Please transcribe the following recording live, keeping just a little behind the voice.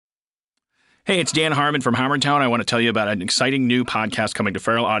Hey, it's Dan Harmon from Harmontown. I want to tell you about an exciting new podcast coming to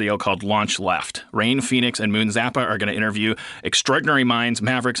Feral Audio called Launch Left. Rain Phoenix and Moon Zappa are going to interview extraordinary minds,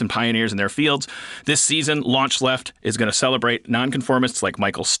 mavericks, and pioneers in their fields. This season, Launch Left is going to celebrate nonconformists like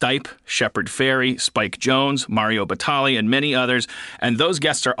Michael Stipe, Shepard Fairey, Spike Jones, Mario Batali, and many others. And those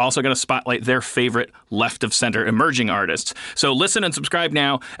guests are also going to spotlight their favorite left-of-center emerging artists. So listen and subscribe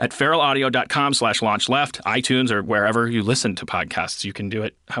now at feralaudio.com/launchleft, iTunes, or wherever you listen to podcasts. You can do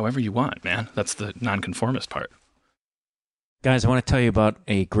it however you want, man. That's the nonconformist part. Guys, I want to tell you about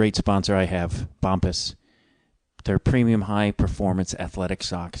a great sponsor I have, Bombas. They're premium high-performance athletic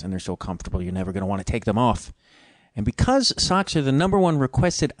socks, and they're so comfortable you're never going to want to take them off. And because socks are the #1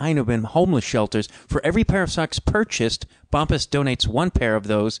 requested item in homeless shelters, for every pair of socks purchased, Bombas donates one pair of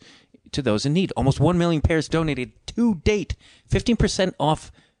those to those in need. Almost 1 million pairs donated to date. 15%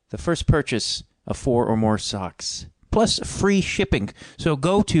 off the first purchase of 4 or more socks. Plus free shipping. So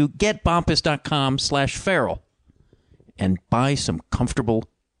go to getbombas.com/feral and buy some comfortable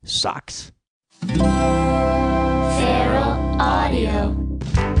socks. Feral Audio.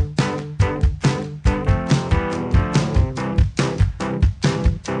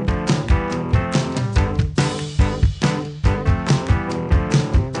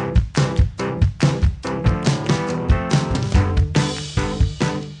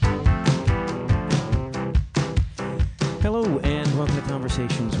 Hello, and welcome to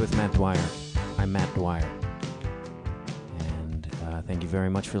Conversations with Matt Dwyer. I'm Matt Dwyer. And thank you very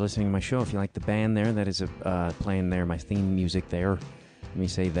much for listening to my show. If you like the band there, that is playing there, my theme music there. Let me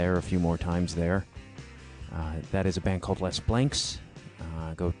say there a few more times there. That is a band called Les Blanks.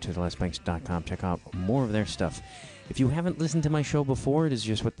 Go to lesblanks.com, check out more of their stuff. If you haven't listened to my show before, it is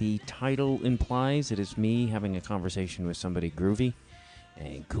just what the title implies. It is me having a conversation with somebody groovy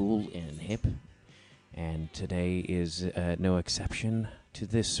and cool and hip. And today is no exception to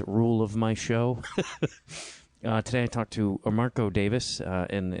this rule of my show. Today I talked to Marco Davis,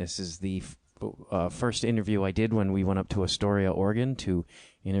 and this is the first interview I did when we went up to Astoria, Oregon, to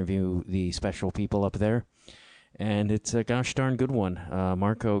interview the special people up there. And it's a gosh darn good one.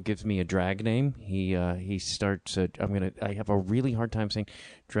 Marco gives me a drag name. He starts. I have a really hard time saying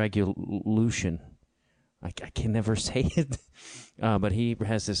Dragolution. I can never say it. But he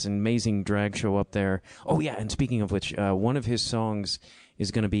has this amazing drag show up there. Oh, yeah, and speaking of which, one of his songs is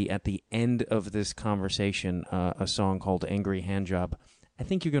going to be at the end of this conversation, a song called Angry Handjob. I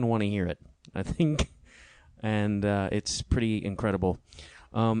think you're going to want to hear it. I think. And it's pretty incredible.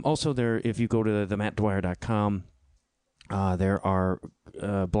 Also, if you go to themattdwyer.com, there are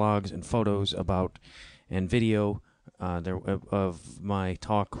blogs and photos about and video of my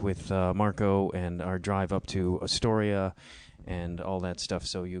talk with Marco and our drive up to Astoria and all that stuff,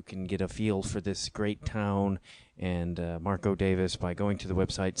 so you can get a feel for this great town and Marco Davis by going to the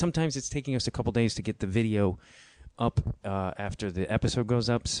website. Sometimes it's taking us a couple days to get the video up after the episode goes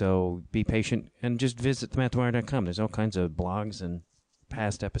up, so be patient and just visit themattdwyer.com. There's all kinds of blogs and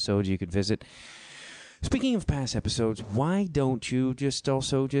past episodes you could visit. Speaking of past episodes, why don't you just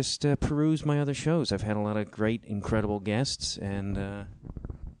peruse my other shows? I've had a lot of great, incredible guests, and,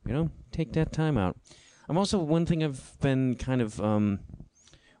 take that time out. I'm also, one thing I've been kind of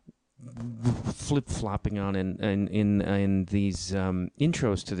flip-flopping on in these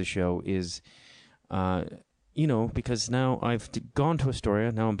intros to the show is, because now I've gone to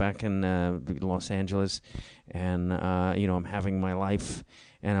Astoria, now I'm back in Los Angeles, and, I'm having my life.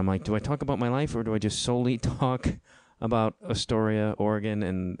 And I'm like, do I talk about my life, or do I just solely talk about Astoria, Oregon,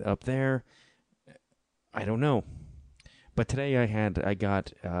 and up there? I don't know. But today I had a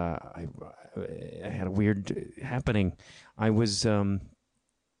weird happening. I was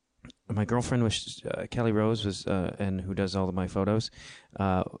my girlfriend was Kelly Rose was and who does all of my photos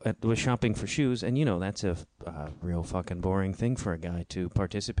was shopping for shoes, and that's a real fucking boring thing for a guy to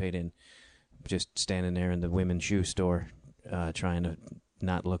participate in, just standing there in the women's shoe store trying to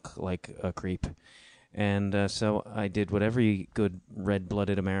not look like a creep. And so I did what every good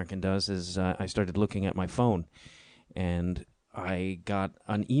red-blooded American does, is I started looking at my phone. And I got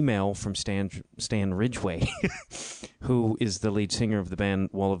an email from Stan Ridgway, who is the lead singer of the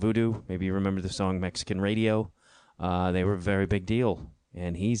band Wall of Voodoo. Maybe you remember the song Mexican Radio. They were a very big deal,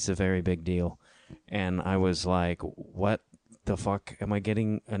 and he's a very big deal. And I was like, what the fuck am I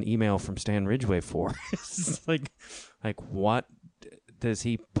getting an email from Stan Ridgway for? It's like what does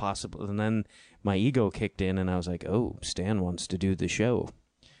he possibly... And then my ego kicked in, and I was like, oh, Stan wants to do the show.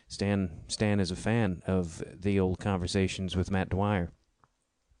 Stan is a fan of the old Conversations with Matt Dwyer.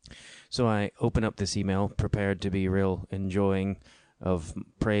 So I open up this email, prepared to be real enjoying of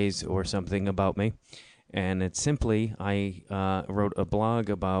praise or something about me. And it's simply, I wrote a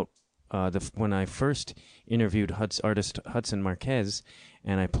blog about when I first interviewed artist Hudson Marquez,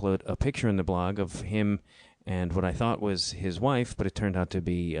 and I put a picture in the blog of him and what I thought was his wife, but it turned out to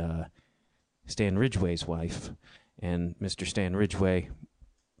be Stan Ridgway's wife. And Mr. Stan Ridgway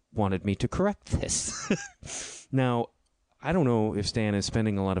wanted me to correct this. Now, I don't know if Stan is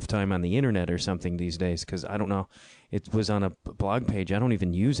spending a lot of time on the internet or something these days, because I don't know. It was on a blog page I don't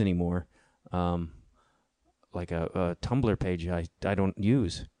even use anymore, like a Tumblr page I don't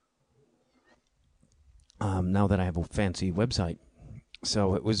use now that I have a fancy website.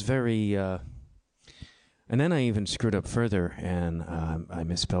 So it was very... and then I even screwed up further, and I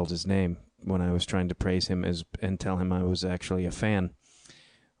misspelled his name when I was trying to praise him and tell him I was actually a fan.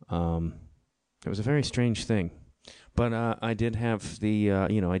 It was a very strange thing. But I did have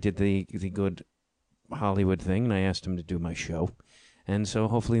I did the good Hollywood thing, and I asked him to do my show. And so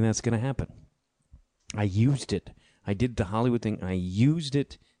hopefully that's going to happen. I used it. I did the Hollywood thing. I used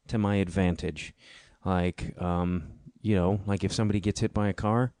it to my advantage. Like, like if somebody gets hit by a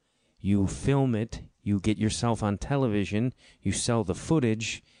car, you film it, you get yourself on television, you sell the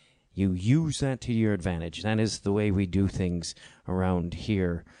footage, you use that to your advantage. That is the way we do things around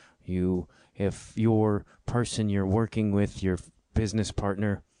here. If your person you're working with, your business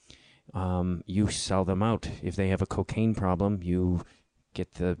partner, you sell them out. If they have a cocaine problem, you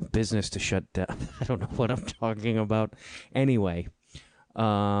get the business to shut down. I don't know what I'm talking about. Anyway,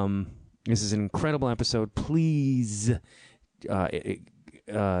 this is an incredible episode. Please go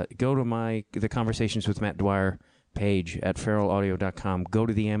to the Conversations with Matt Dwyer page at feralaudio.com. Go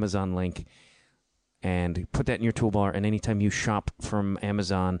to the Amazon link and put that in your toolbar. And anytime you shop from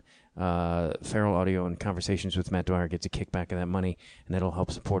Amazon, Feral Audio and Conversations with Matt Dwyer gets a kickback of that money, and that'll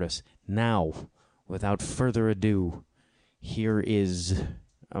help support us. Now, without further ado, here is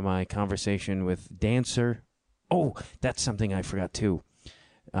my conversation with Dancer. Oh, that's something I forgot too.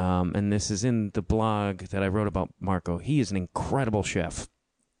 And this is in the blog that I wrote about Marco. He is an incredible chef.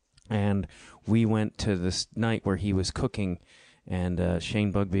 And we went to this night where he was cooking, and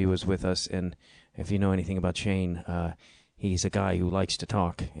Shane Bugbee was with us. And if you know anything about Shane, he's a guy who likes to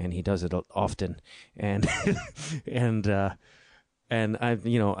talk, and he does it often. And and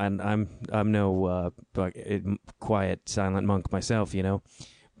I'm no quiet, silent monk myself,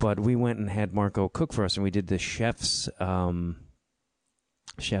 But we went and had Marco cook for us, and we did the chef's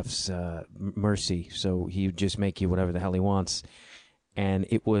mercy. So he would just make you whatever the hell he wants. And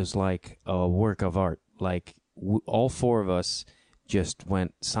it was like a work of art. Like all four of us just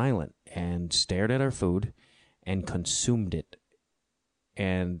went silent and stared at our food and consumed it.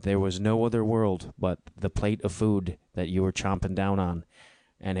 And there was no other world but the plate of food that you were chomping down on.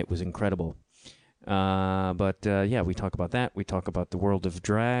 And it was incredible. But we talk about that. We talk about the world of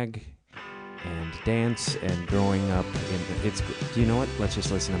drag and dance and growing up. Do you know what? Let's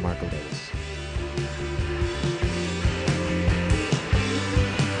just listen to Marco Davis.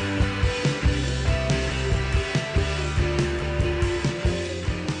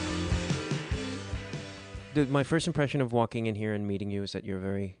 My first impression of walking in here and meeting you is that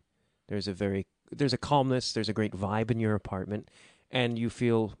there's a calmness, there's a great vibe in your apartment, and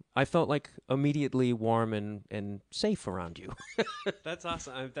I felt like immediately warm and safe around you. That's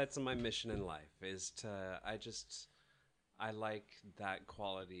awesome. That's my mission in life, I like that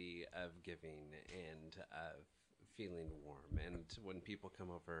quality of giving and of feeling warm. And when people come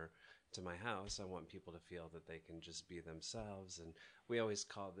over to my house, I want people to feel that they can just be themselves. And we always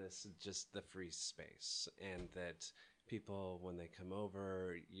call this just the free space, and that people, when they come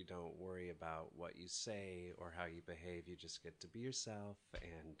over, you don't worry about what you say or how you behave. You just get to be yourself,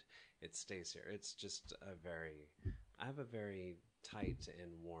 and it stays here. It's just I have a very tight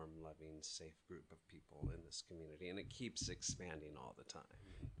and warm, loving, safe group of people in this community, and it keeps expanding all the time.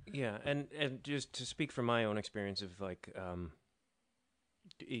 Yeah, and just to speak from my own experience of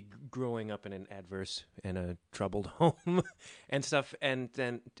growing up in an adverse and a troubled home and stuff, and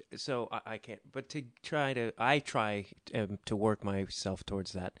then so I can't. But I try to work myself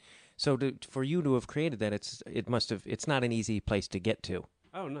towards that. So for you to have created that, it's not an easy place to get to.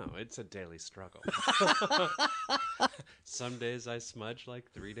 Oh no, it's a daily struggle. Some days I smudge like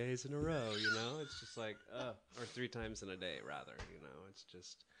 3 days in a row. It's just like or 3 times in a day rather. It's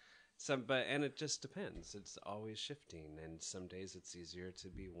just. And it just depends. It's always shifting, and some days it's easier to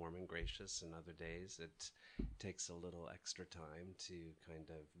be warm and gracious, and other days it takes a little extra time to kind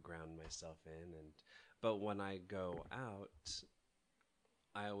of ground myself in. But when I go out,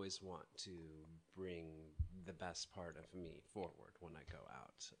 I always want to bring the best part of me forward when I go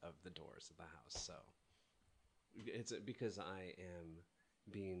out of the doors of the house. So it's because I am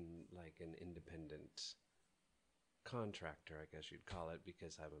being like an independent contractor, I guess you'd call it,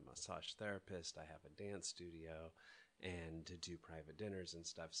 because I'm a massage therapist. I have a dance studio and to do private dinners and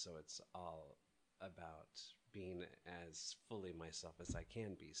stuff. So it's all about being as fully myself as I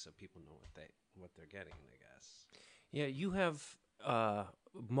can be, so people know what they're getting, I guess. Yeah, you have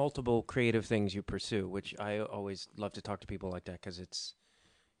multiple creative things you pursue, which I always love to talk to people like that because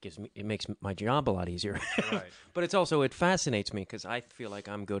it makes my job a lot easier. Right. But it fascinates me because I feel like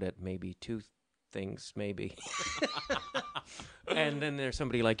I'm good at maybe two things, maybe. And then there's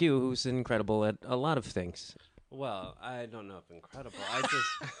somebody like you who's incredible at a lot of things. Well, I don't know if incredible. I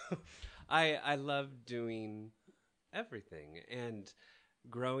just I love doing everything. And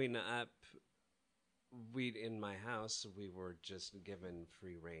growing up, in my house, we were just given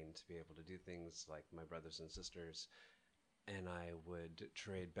free reign to be able to do things like my brothers and sisters. And I would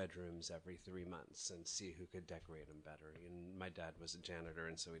trade bedrooms every 3 months and see who could decorate them better. And my dad was a janitor,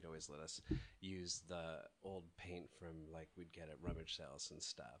 and so he'd always let us use the old paint from, like, we'd get at rummage sales and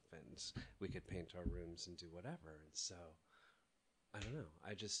stuff. And we could paint our rooms and do whatever. And so, I don't know.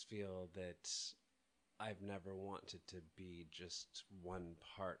 I just feel that I've never wanted to be just one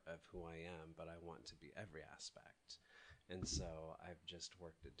part of who I am, but I want to be every aspect. And so I've just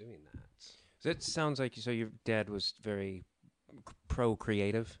worked at doing that. That sounds like your dad was very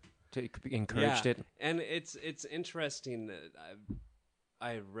pro-creative, encouraged it. And it's interesting that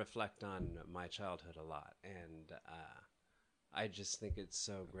I reflect on my childhood a lot, and I just think it's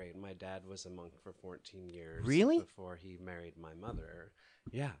so great. My dad was a monk for 14 years. Really? Before he married my mother.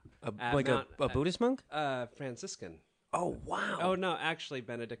 Yeah. A Buddhist monk? Franciscan. Oh, wow. Oh, no, actually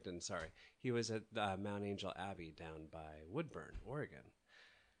Benedictine, sorry. He was at Mount Angel Abbey down by Woodburn, Oregon.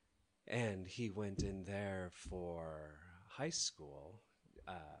 And he went in there for high school.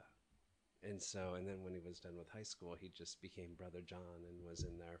 And then when he was done with high school, he just became Brother John and was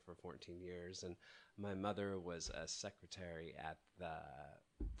in there for 14 years. And my mother was a secretary at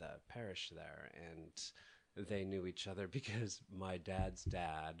the parish there, and they knew each other because my dad's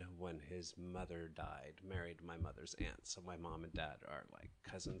dad, when his mother died, married my mother's aunt. So my mom and dad are like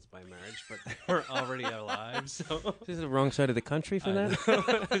cousins by marriage, but they were already alive. So This is the wrong side of the country for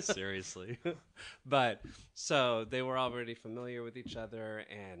that? seriously. But so they were already familiar with each other,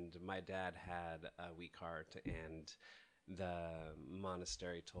 and my dad had a weak heart, and the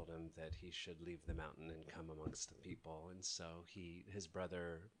monastery told him that he should leave the mountain and come amongst the people. And so his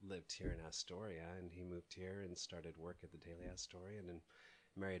brother lived here in Astoria, and he moved here and started work at the Daily Astorian and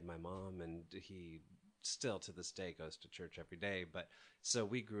married my mom. And he still to this day goes to church every day. But so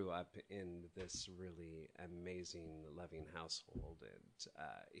we grew up in this really amazing, loving household, and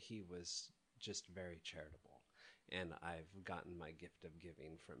he was just very charitable. And I've gotten my gift of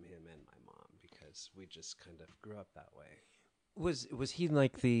giving from him and my mom because we just kind of grew up that way. Was he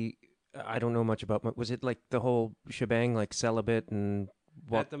like I don't know much about, was it like the whole shebang, like celibate and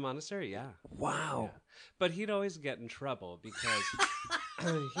what? At the monastery, yeah. Wow. Yeah. But he'd always get in trouble because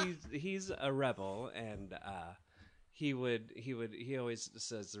he's a rebel, and he always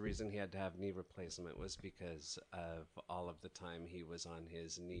says the reason he had to have knee replacement was because of all of the time he was on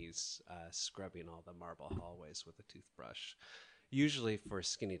his knees scrubbing all the marble hallways with a toothbrush, usually for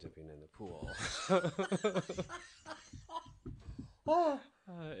skinny dipping in the pool.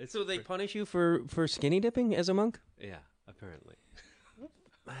 So they punish you for skinny dipping as a monk? Yeah, apparently.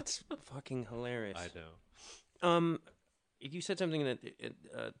 That's fucking hilarious. I know. You said something that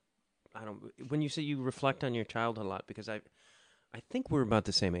when you say you reflect on your childhood a lot, because I think we're about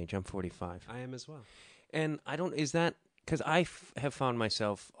the same age. I'm 45. I am as well. And is that because I have found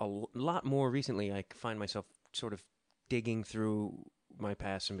myself a lot more recently, I find myself sort of digging through my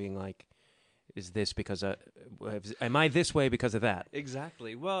past and being like, is this because am I this way because of that?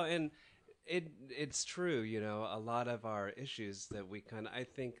 Exactly. Well, and it's true, a lot of our issues that I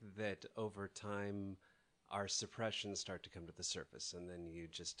think that over time our suppressions start to come to the surface, and then you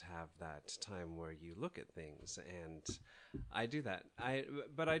just have that time where you look at things. And I do that.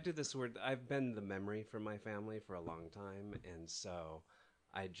 But I do this word. I've been the memory for my family for a long time, and so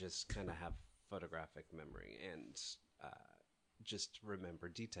I just kind of have photographic memory and just remember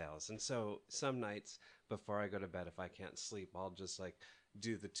details. And so some nights before I go to bed, if I can't sleep, I'll just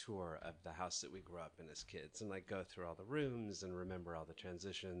do the tour of the house that we grew up in as kids, and go through all the rooms and remember all the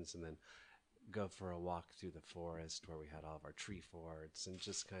transitions, and then go for a walk through the forest where we had all of our tree forts, and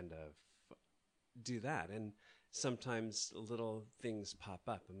just kind of do that. And sometimes little things pop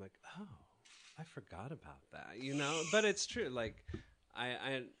up. I'm like, oh, I forgot about that, But it's true.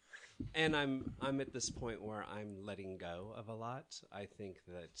 I'm at this point where I'm letting go of a lot. I think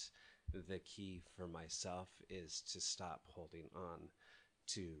that the key for myself is to stop holding on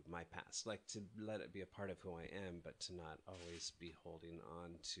to my past, like to let it be a part of who I am, but to not always be holding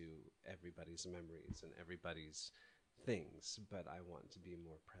on to everybody's memories and everybody's things, but I want to be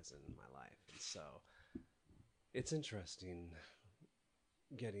more present in my life. And so it's interesting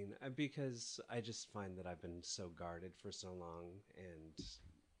because I just find that I've been so guarded for so long, and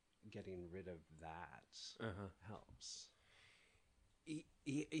getting rid of that helps.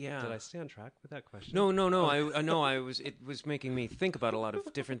 Yeah. Did I stay on track with that question? No. I was. It was making me think about a lot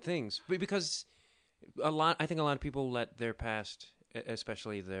of different things because I think a lot of people let their past,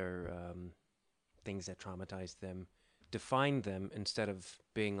 especially their things that traumatized them, define them instead of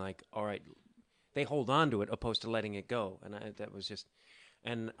being like, all right, they hold on to it opposed to letting it go. And that was just,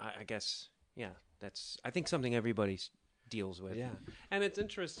 and I guess, yeah, that's I think something everybody deals with. Yeah, and it's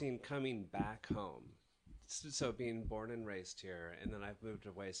interesting coming back home. So being born and raised here, and then I've moved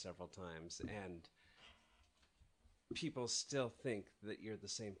away several times, and people still think that you're the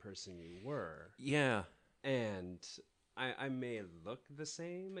same person you were. Yeah. And I may look the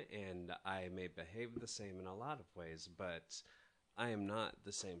same, and I may behave the same in a lot of ways, but I am not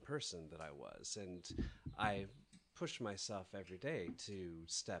the same person that I was. And I push myself every day to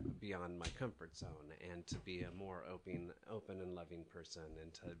step beyond my comfort zone and to be a more open and loving person,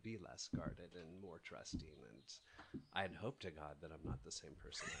 and to be less guarded and more trusting. And I'd hope to God that I'm not the same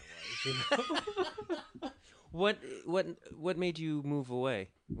person I was. You know? What made you move away?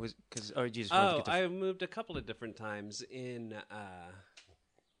 Was because or you just I moved a couple of different times in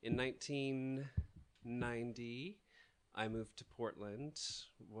 1990. I moved to Portland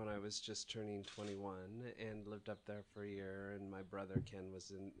when I was just turning 21 and lived up there for a year. And my brother Ken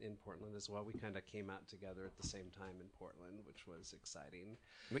was in Portland as well. We kind of came out together at the same time in Portland, which was exciting.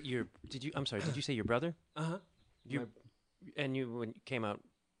 But I'm sorry. Did you say your brother? And you when you came out?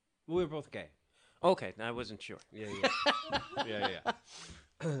 We were both gay. Okay, I wasn't sure. Yeah.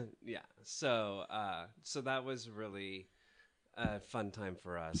 Yeah. So that was really a fun time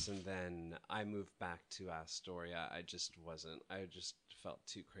for us. And then I moved back to Astoria. I just felt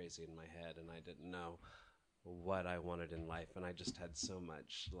too crazy in my head, and I didn't know what I wanted in life. And I just had so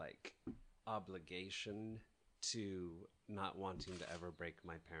much like obligation to not wanting to ever break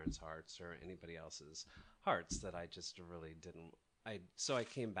my parents' hearts or anybody else's hearts that I just really didn't. So I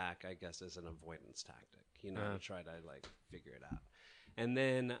came back, I guess, as an avoidance tactic, to try to like figure it out. And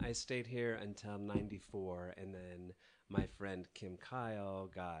then I stayed here until 94, and then my friend Kim Kyle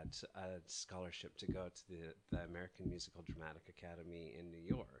got a scholarship to go to the American Musical Dramatic Academy in New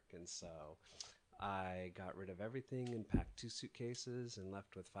York. And so I got rid of everything and packed 2 suitcases and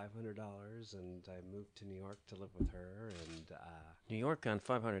left with $500, and I moved to New York to live with her. And New York on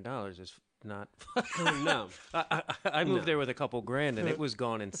 $500 is not. No, I moved there with a couple grand, and it was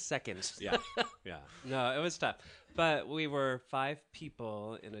gone in seconds. Yeah. No, it was tough. But we were 5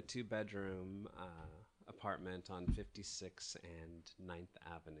 people in a 2-bedroom apartment on 56th and 9th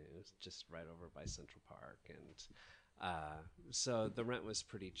Avenue, just right over by Central Park. And so the rent was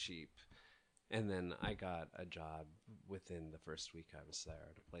pretty cheap. And then I got a job within the first week I was there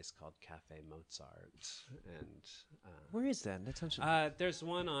at a place called Cafe Mozart. And where is that? That sounds. There's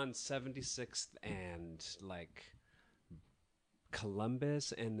one on 76th and like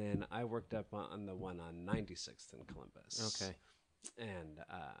Columbus, and then I worked up on the one on 96th and Columbus. Okay. And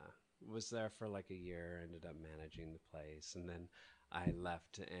was there for like a year, ended up managing the place, and then I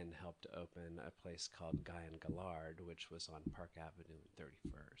left and helped open a place called Guy and Gallard, which was on Park Avenue and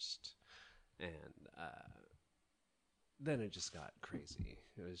 31st. And then it just got crazy.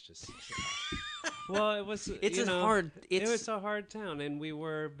 It was just well, it was. It was a hard town, and we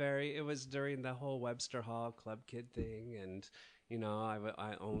were it was during the whole Webster Hall Club Kid thing, and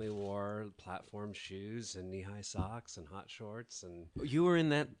I only wore platform shoes and knee-high socks and hot shorts. And you were in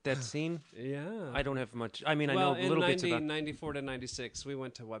that scene? Yeah. I don't have much. I mean, I know a little bit about 94 to 96. We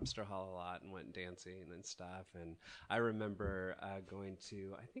went to Webster Hall a lot and went dancing and stuff. And I remember going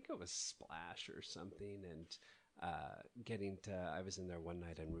to, I think it was Splash or something, and I was in there one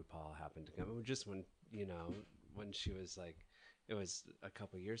night and RuPaul happened to come. Just when she was like, it was a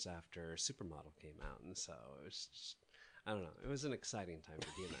couple years after Supermodel came out, and so it was just, I don't know. It was an exciting time to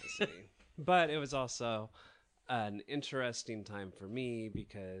be in that city. But it was also an interesting time for me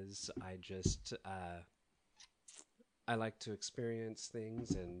because I just, I like to experience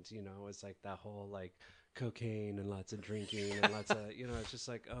things, and, it was like that whole like cocaine and lots of drinking and lots of, it's just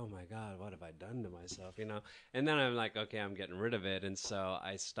like, oh my God, what have I done to myself, And then I'm like, okay, I'm getting rid of it. And so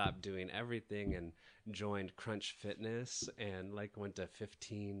I stopped doing everything and joined Crunch Fitness and like went to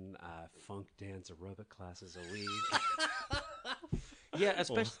 15 funk dance aerobic classes a week. Yeah,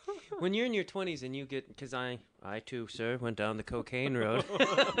 especially when you're in your 20s and you get, because I too, sir, went down the cocaine road.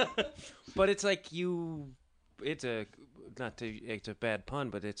 But it's like it's a, it's a bad pun,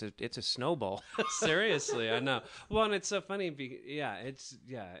 but it's a snowball. Seriously, I know. Well, and it's so funny.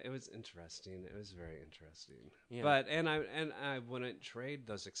 It was interesting. It was very interesting. Yeah. But I wouldn't trade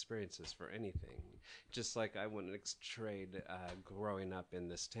those experiences for anything. Just like I wouldn't trade growing up in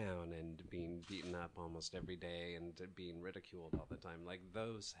this town and being beaten up almost every day and being ridiculed all the time. Like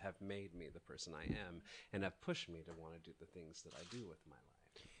those have made me the person I am and have pushed me to want to do the things that I do with my life.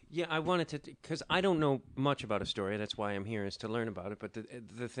 Yeah, I wanted to, because I don't know much about Astoria. That's why I'm here, is to learn about it. But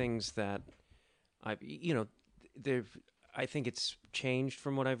the things that I think it's changed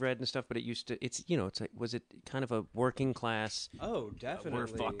from what I've read and stuff. But it used to, it's like, was it kind of a working class? Oh, definitely. We're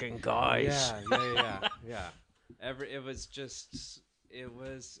fucking guys. Yeah. It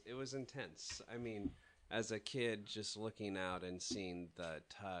was intense. I mean, as a kid, just looking out and seeing the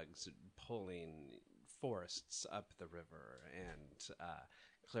tugs pulling forests up the river and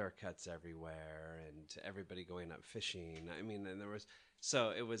clear cuts everywhere and everybody going up fishing. I mean, and it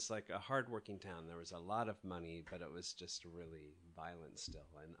was like a hardworking town. There was a lot of money, but it was just really violent still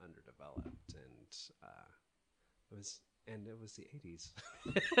and underdeveloped. And it was the 80s.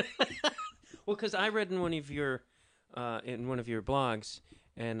 Well, because I read in one of your blogs,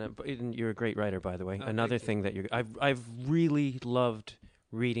 and you're a great writer, by the way. Oh, Another thing that I've really loved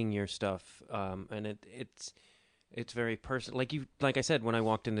reading your stuff, and it's very personal. Like I said, when I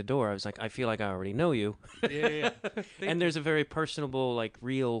walked in the door, I was like, I feel like I already know you. Yeah. And there's a very personable, like,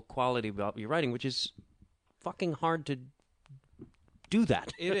 real quality about your writing, which is fucking hard to do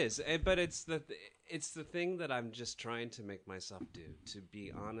that. It is, but it's the thing that I'm just trying to make myself do, to be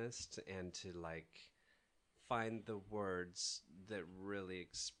honest and to like find the words that really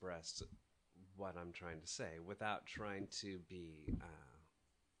express what I'm trying to say without trying to be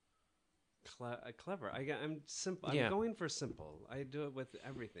clever. I'm simple. I'm going for simple. I do it with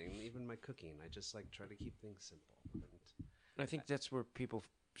everything, even my cooking. I just like try to keep things simple. And I think that's where people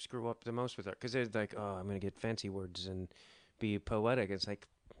screw up the most with art, because they're like, oh, I'm going to get fancy words and be poetic. It's like,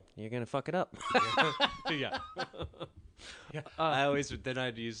 you're going to fuck it up. Yeah.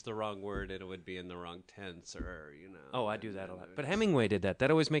 I'd use the wrong word and it would be in the wrong tense or, Oh, I do that a lot. But Hemingway did that.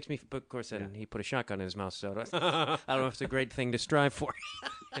 That always makes me, but of course, then he put a shotgun in his mouth, so I don't know if it's a great thing to strive for.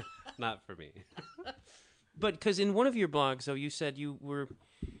 Not for me. But because in one of your blogs, though, you said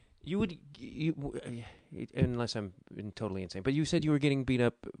unless I'm totally insane, but you said you were getting beat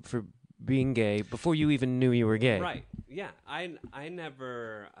up for being gay before you even knew you were gay. Right. Yeah. I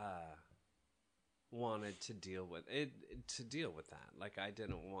never wanted to deal with it. That. Like, I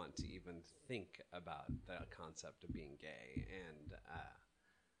didn't want to even think about the concept of being gay, and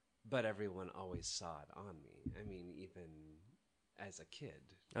but everyone always saw it on me. I mean, even as a kid.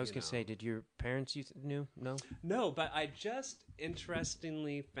 I was going to say, did your parents knew? No? No, but I just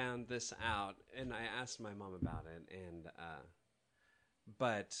interestingly found this out, and I asked my mom about it, and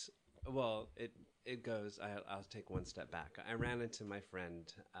it goes, I'll take one step back. I ran into my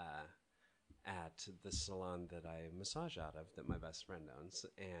friend at the salon that I massage out of, that my best friend owns,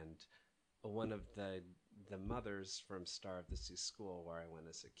 and one of the mothers from Star of the Sea School, where I went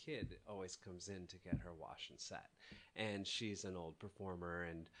as a kid, always comes in to get her wash and set, and she's an old performer,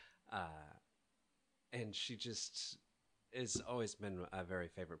 and she just has always been a very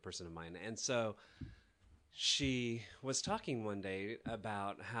favorite person of mine. And so she was talking one day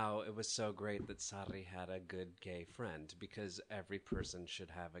about how it was so great that Sari had a good gay friend, because every person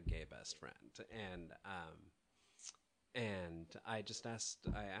should have a gay best friend. And I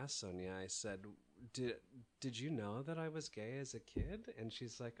asked Sonia, I said, did you know that I was gay as a kid? And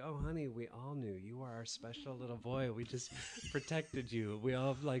she's like, oh, honey, we all knew. You are our special little boy. We just protected you. We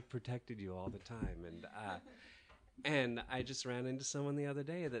all protected you all the time. And I just ran into someone the other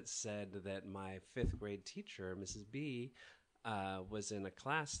day that said that my 5th grade teacher, Mrs. B, was in a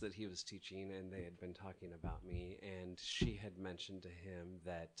class that he was teaching, and they had been talking about me, and she had mentioned to him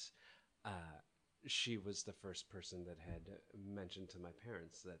that she was the first person that had mentioned to my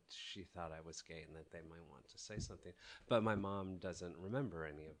parents that she thought I was gay and that they might want to say something. But my mom doesn't remember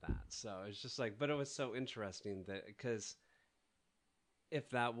any of that. So it's just like, but it was so interesting that, because if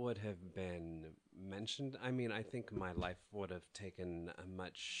that would have been mentioned, I mean, I think my life would have taken a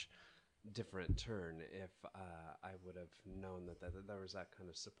much different turn if I would have known that there was that kind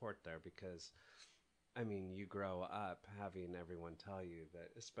of support there. Because I mean, you grow up having everyone tell you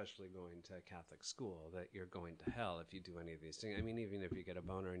that, especially going to a Catholic school, that you're going to hell if you do any of these things. I mean, even if you get a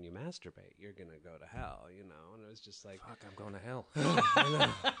boner and you masturbate, you're going to go to hell, And it was just like, fuck, I'm going to hell.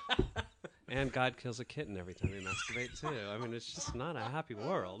 And God kills a kitten every time we masturbate too. I mean, it's just not a happy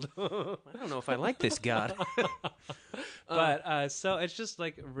world. I don't know if I like this God. But so it's just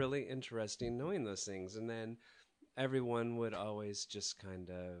like really interesting knowing those things. And then everyone would always just kind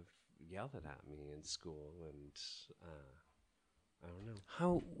of yell it at me in school, and I don't know.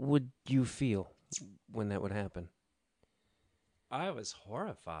 How would you feel when that would happen? I was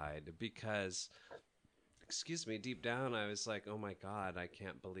horrified because, excuse me, deep down I was like, oh my God, I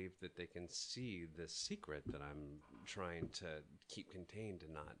can't believe that they can see the secret that I'm trying to keep contained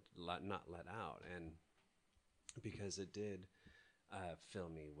and not let out. And because it did fill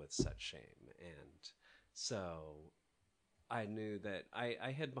me with such shame. And so I knew that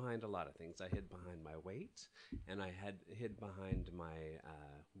I hid behind a lot of things. I hid behind my weight, and I hid behind my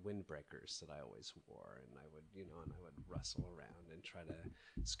windbreakers that I always wore, and I would rustle around and try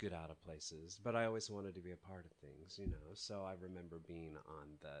to scoot out of places. But I always wanted to be a part of things, So I remember being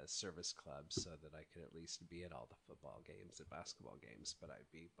on the service club so that I could at least be at all the football games, at basketball games, but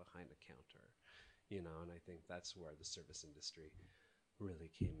I'd be behind a counter, And I think that's where the service industry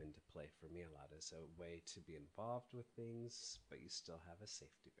really came into play for me a lot, as a way to be involved with things, but you still have a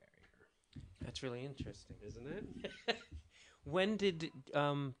safety barrier. That's really interesting. Isn't it? When did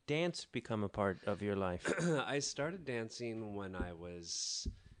dance become a part of your life? I started dancing when I was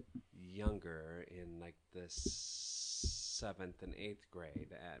younger, in like the 7th and 8th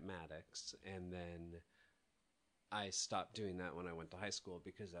grade at Maddox, and then I stopped doing that when I went to high school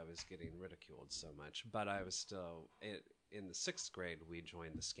because I was getting ridiculed so much. But I was still in the 6th grade, we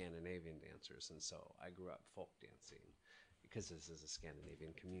joined the Scandinavian dancers, and so I grew up folk dancing because this is a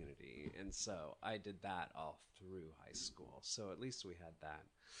Scandinavian community. And so I did that all through high school. So at least we had that.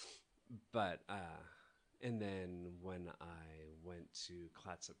 But and then when I went to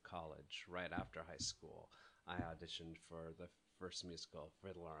Clatsop College right after high school, I auditioned for the first musical,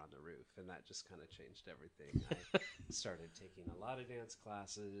 Fiddler on the Roof, and that just kind of changed everything. I started taking a lot of dance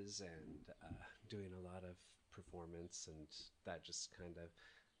classes and doing a lot of performance, and that just kind of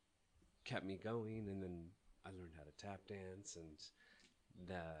kept me going. And then I learned how to tap dance, and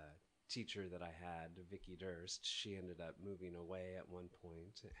the teacher that I had, Vicky Durst, she ended up moving away at one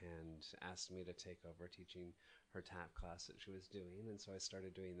point and asked me to take over teaching her tap class that she was doing. And so I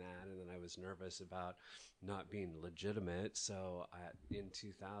started doing that, and then I was nervous about not being legitimate. So in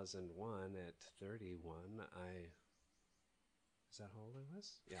 2001, at 31, is that how old I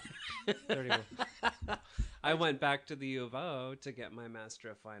was? Yeah, 31. I went back to the U of O to get my Master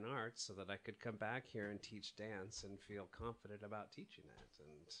of Fine Arts so that I could come back here and teach dance and feel confident about teaching it.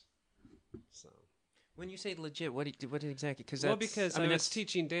 And so, when you say legit, what exactly? Because I was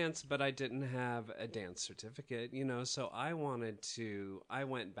teaching dance, but I didn't have a dance certificate, So I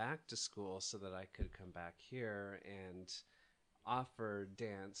went back to school so that I could come back here and offer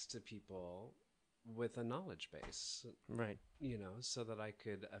dance to people with a knowledge base, right? So that I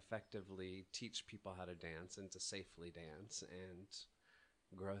could effectively teach people how to dance and to safely dance and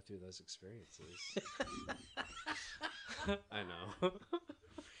grow through those experiences. I know.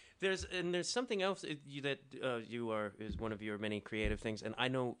 There's something else that is one of your many creative things, and I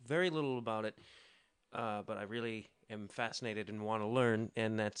know very little about it, but I really am fascinated and want to learn,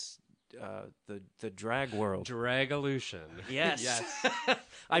 and that's the drag world. Dragolution. Yes. Yes.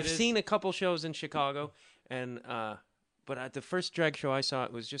 I've seen a couple shows in Chicago, and but at the first drag show I saw,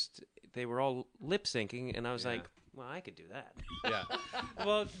 it was just they were all lip syncing, and I was like, well, I could do that. Yeah.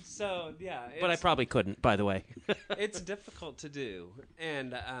 Well, so yeah. But I probably couldn't, by the way. It's difficult to do,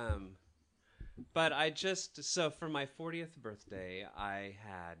 and but so for my 40th birthday, I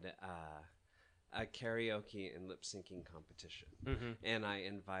had a karaoke and lip syncing competition, and I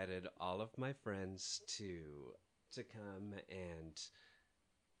invited all of my friends to come and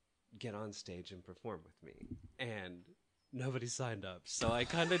get on stage and perform with me, and nobody signed up, so I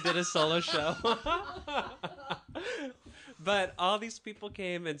kind of did a solo show. But all these people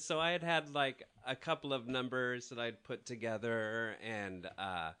came, and so I had like a couple of numbers that I'd put together, and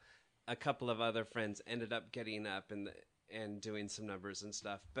a couple of other friends ended up getting up and doing some numbers and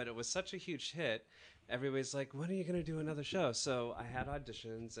stuff. But it was such a huge hit. Everybody's like, when are you going to do another show? So I had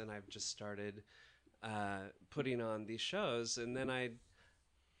auditions, and I've just started putting on these shows. And then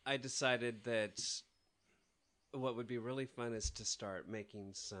I decided that what would be really fun is to start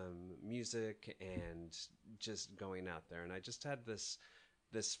making some music and just going out there. And I just had this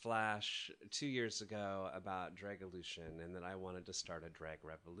flash 2 years ago about Dragolution, and that I wanted to start a drag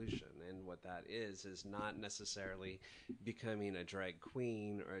revolution. And what that is not necessarily becoming a drag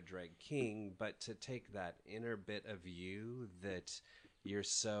queen or a drag king, but to take that inner bit of you that you're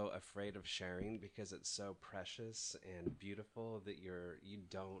so afraid of sharing because it's so precious and beautiful that you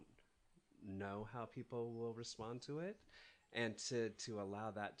don't know how people will respond to it, and to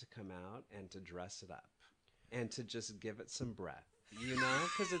allow that to come out and to dress it up and to just give it some breath, you know,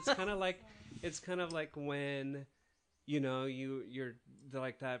 because it's kind of like when, you know, you're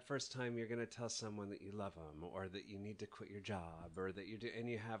like that first time you're going to tell someone that you love them or that you need to quit your job or that you do, and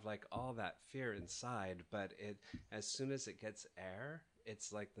you have like all that fear inside, but as soon as it gets air,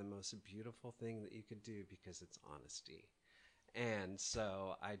 it's like the most beautiful thing that you could do because it's honesty. And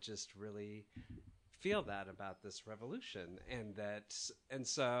so I just really feel that about this revolution, and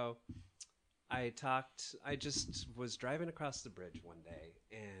so I just was driving across the bridge one day,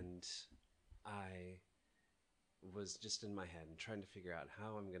 and I was just in my head and trying to figure out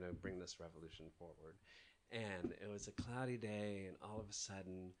how I'm going to bring this revolution forward. And it was a cloudy day, and all of a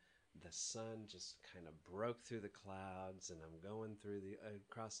sudden the sun just kind of broke through the clouds, and I'm going through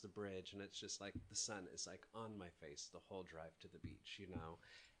across the bridge, and it's just like the sun is like on my face the whole drive to the beach, you know.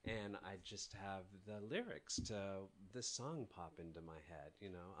 And I just have the lyrics to this song pop into my head, you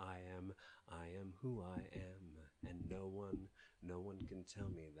know. I am who I am, and no one can tell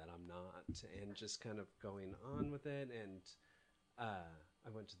me that I'm not. And just kind of going on with it. And I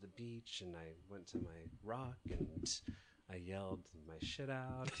went to the beach, and I went to my rock, and I yelled my shit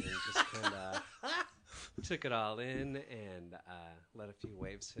out, and just kind of took it all in, and let a few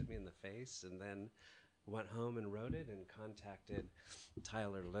waves hit me in the face, and then went home and wrote it and contacted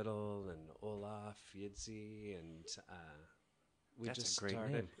Tyler Little and Olaf Yidzi, and we That's just a great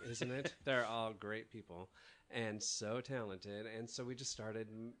started, name. isn't it? They're all great people and so talented, and so we just started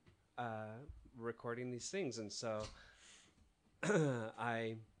recording these things. And so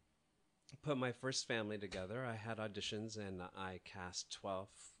I put my first family together. I had auditions, and I cast 12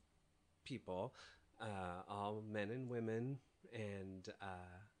 people, all men and women, and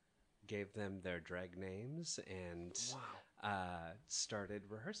gave them their drag names, and started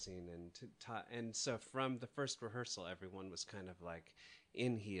rehearsing, and so from the first rehearsal, everyone was kind of like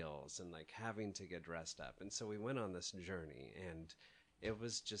in heels and like having to get dressed up, and so we went on this journey, and it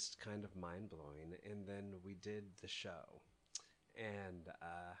was just kind of mind blowing. And then we did the show, and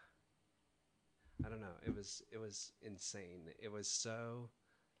I don't know, it was insane. It was so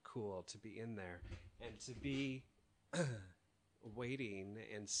cool to be in there and to be waiting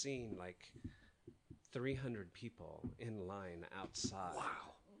and seeing like 300 people in line outside.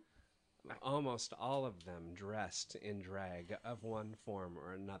 Wow. Almost all of them dressed in drag of one form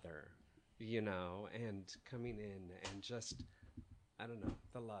or another, you know, and coming in, and just, I don't know,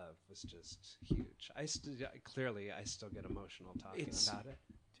 the love was just huge. I still get emotional talking about it.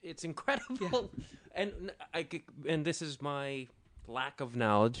 It's incredible. Yeah. And this is my lack of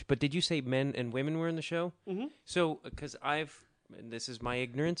knowledge, but did you say men and women were in the show? Mm-hmm. So, because and this is my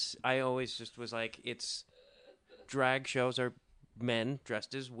ignorance, I always just was like, it's drag shows are men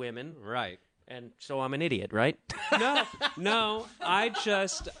dressed as women. Right. And so I'm an idiot, right? No, I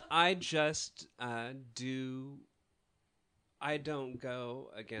don't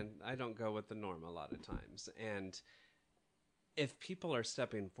go with the norm a lot of times. And if people are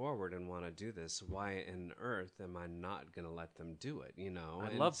stepping forward and want to do this, why on earth am I not going to let them do it? You know, I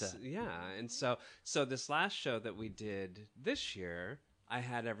love that. Yeah, and so this last show that we did this year, I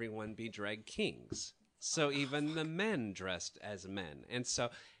had everyone be drag kings. So even the men dressed as men,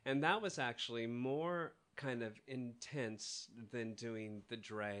 and that was actually more kind of intense than doing the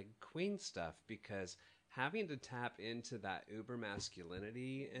drag queen stuff, because having to tap into that uber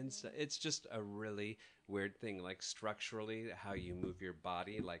masculinity, and so it's just a really weird thing, like structurally how you move your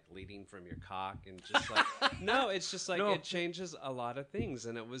body, like leading from your cock, and just like it's just like it changes a lot of things,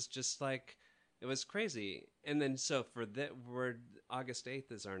 and it was just like, it was crazy. And then so we're August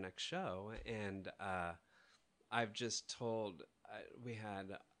 8th is our next show, and I've just told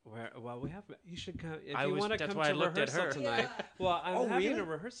you should come if you want to come to rehearsal tonight. Yeah. Well, I'm having a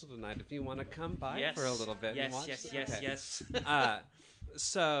rehearsal tonight. If you want to come by for a little bit, and watch. Yes.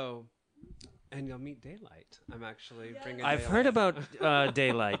 So, and you'll meet Daylight. I'm actually bringing. I've heard about Daylight.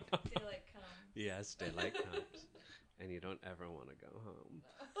 Daylight comes. Yes, Daylight comes, and you don't ever want to go home.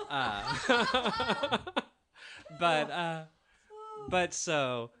 But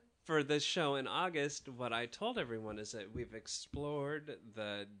so. For this show in August, what I told everyone is that we've explored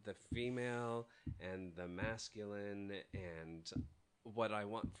the female and the masculine, and what I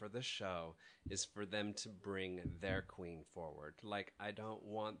want for this show is for them to bring their queen forward. Like, I don't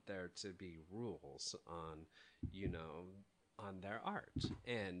want there to be rules on, on their art.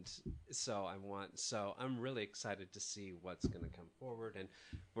 And so I'm really excited to see what's going to come forward, and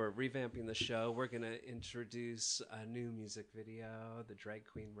we're revamping the show. We're going to introduce a new music video, the Drag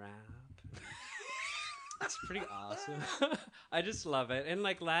Queen Rap. It's pretty awesome. I just love it. And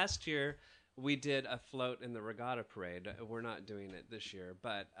like last year, we did a float in the regatta parade. We're not doing it this year,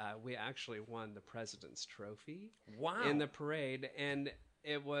 but we actually won the President's Trophy Wow. in the parade, and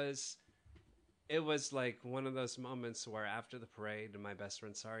it was like one of those moments where after the parade, my best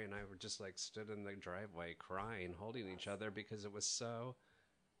friend Sari and I were just like stood in the driveway crying, holding each other, because it was so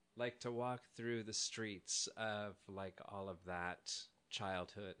like to walk through the streets of like all of that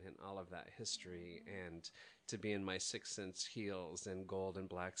childhood and all of that history, and to be in my Sixth Sense heels and gold and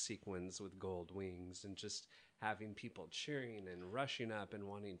black sequins with gold wings, and just having people cheering and rushing up and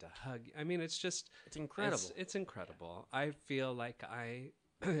wanting to hug. I mean, it's just It's incredible. It's incredible. I feel like I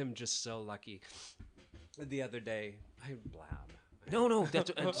am just so lucky. The other day, I blab. No,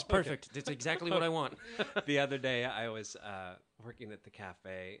 that's perfect. That's exactly what I want. The other day, I was working at the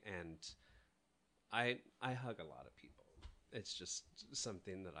cafe, and I hug a lot of people. It's just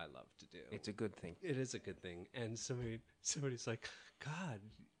something that I love to do. It's a good thing. It is a good thing. And somebody's like, God,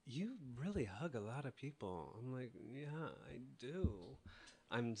 you really hug a lot of people. I'm like, yeah, I do.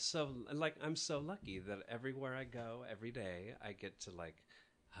 I'm so lucky that everywhere I go, every day, I get to like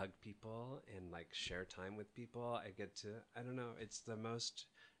hug people and like share time with people. I get to, I don't know, it's the most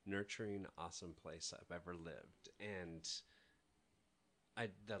nurturing, awesome place I've ever lived. And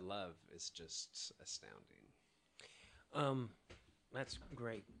the love is just astounding. That's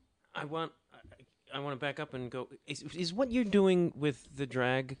great. I want to back up and go. Is what you're doing with the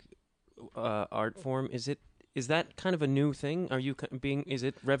drag art form? Is that kind of a new thing? Are you being? Is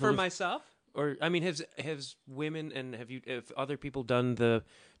it For revolutionary? myself? Or I mean, has women and have other people done the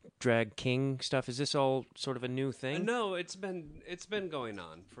drag king stuff? Is this all sort of a new thing? No, it's been going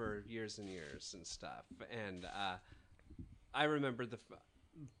on for years and years and stuff. And I remember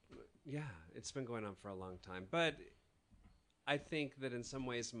it's been going on for a long time. But I think that in some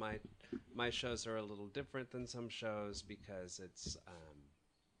ways my shows are a little different than some shows, because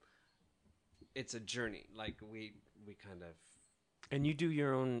it's a journey. Like we kind of. And you do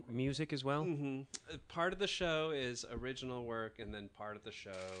your own music as well? Mm-hmm. Part of the show is original work, and then part of the show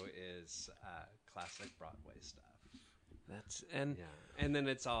is classic Broadway stuff. And then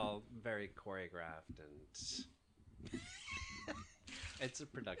it's all very choreographed, and it's a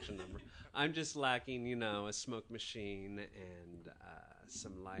production number. I'm just lacking, a smoke machine and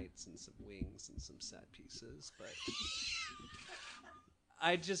some lights and some wings and some set pieces, but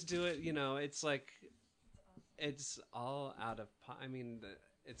I just do it. It's like. It's all out of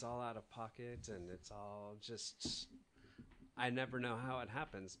it's all out of pocket, and it's all just, I never know how it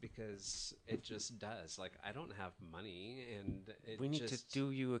happens, because it just does. Like, I don't have money, and we need to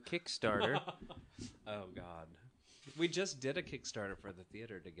do you a Kickstarter. Oh, God. We just did a Kickstarter for the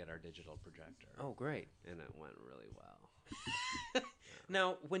theater to get our digital projector. Oh, great. And it went really well.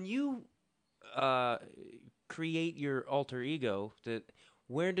 Now, when you create your alter ego,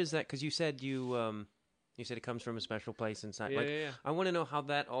 where does that, because you said you said it comes from a special place inside. Yeah. I want to know how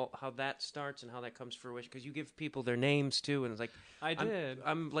that starts and how that comes to fruition, because you give people their names too, and it's like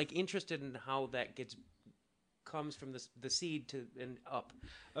I'm like interested in how that comes from the seed to and up.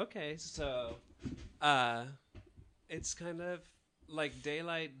 Okay, so it's kind of like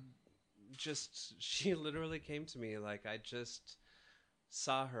Daylight. She literally came to me. Like, I just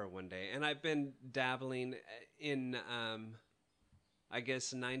saw her one day, and I've been dabbling in. I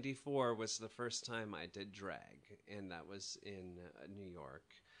guess 94 was the first time I did drag, and that was in New York.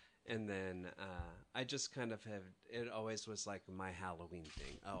 And then I just kind of it always was like my Halloween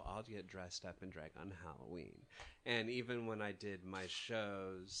thing. Oh, I'll get dressed up and drag on Halloween. And even when I did my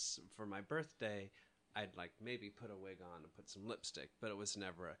shows for my birthday, I'd like maybe put a wig on and put some lipstick, but it was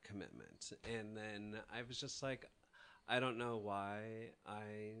never a commitment. And then I was just like, I don't know why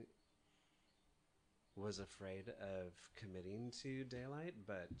I was afraid of committing to Daylight,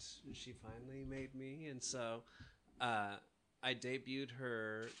 but she finally made me. And so I debuted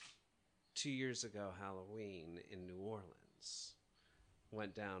her 2 years ago, Halloween, in New Orleans.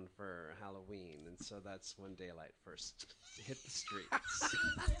 Went down for Halloween, and so that's when Daylight first hit the streets.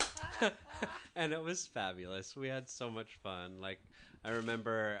 And it was fabulous. We had so much fun. Like, I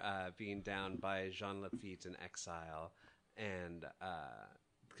remember being down by Jean Lafitte in Exile, and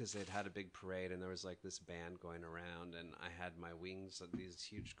because they'd had a big parade, and there was like this band going around, and I had my wings, these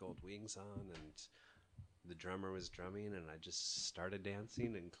huge gold wings on, and the drummer was drumming, and I just started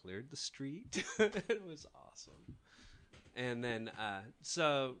dancing and cleared the street. It was awesome. And then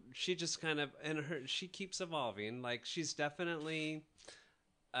so she just kind of, she keeps evolving. Like, she's definitely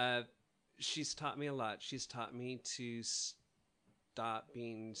she's taught me a lot. She's taught me to stop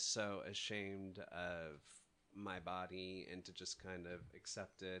being so ashamed of my body, and to just kind of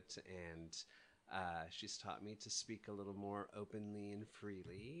accept it, and she's taught me to speak a little more openly and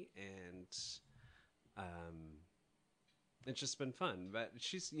freely, and it's just been fun. But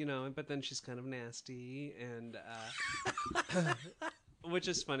she's, but then she's kind of nasty, and which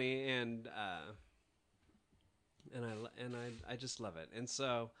is funny, and I just love it. And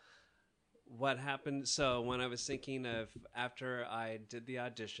so what happened, so when I was thinking of, after I did the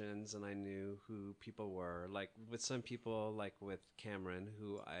auditions and I knew who people were, like with some people, like with Cameron,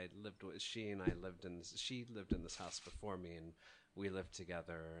 who I lived with, she lived in this house before me, and we lived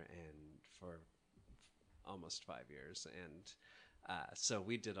together and for almost 5 years. And so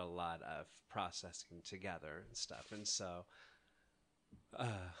we did a lot of processing together and stuff. And so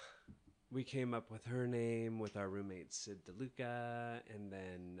we came up with her name with our roommate Sid DeLuca, and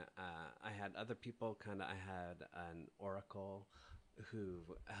then I had other people. I had an oracle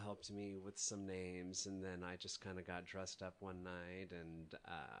who helped me with some names, and then I just kind of got dressed up one night and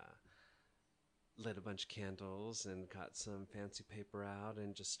lit a bunch of candles and got some fancy paper out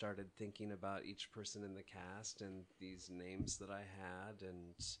and just started thinking about each person in the cast and these names that I had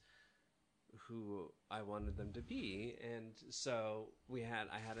and who I wanted them to be. And so I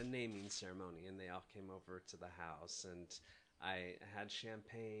had a naming ceremony, and they all came over to the house, and I had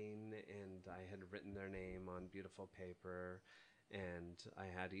champagne, and I had written their name on beautiful paper, and I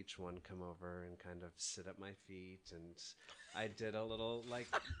had each one come over and kind of sit at my feet, and I did a little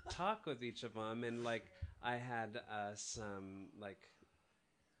talk with each of them, and I had some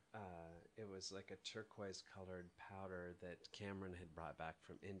it was like a turquoise colored powder that Cameron had brought back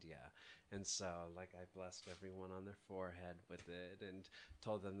from India. And so I blessed everyone on their forehead with it and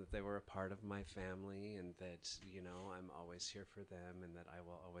told them that they were a part of my family, and that, I'm always here for them, and that I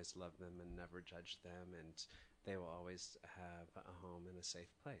will always love them and never judge them, and they will always have a home and a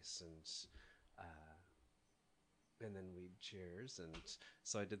safe place. And then we cheers. And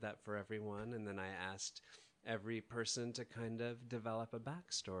so I did that for everyone. And then I asked every person to kind of develop a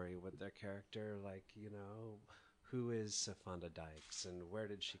backstory with their character, who is Safonda Dykes, and where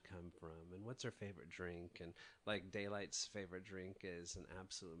did she come from, and what's her favorite drink, and Daylight's favorite drink is an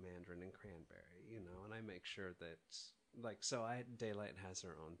absolute mandarin and cranberry, and I make sure that Daylight has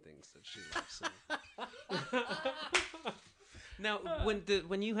her own things that she likes. Now,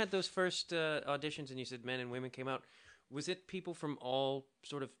 when you had those first auditions and you said men and women came out, was it people from all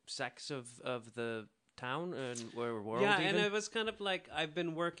sort of sects of the town or world? Yeah, even? And it was kind of I've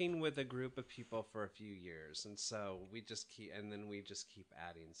been working with a group of people for a few years, and so we just keep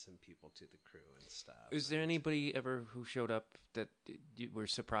adding some people to the crew and stuff. Is there anybody ever who showed up that you were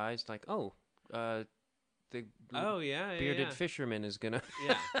surprised, the bearded fisherman is gonna?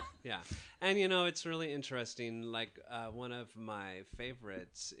 Yeah. And it's really interesting. One of my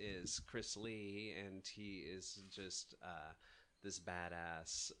favorites is Chris Lee, and he is just this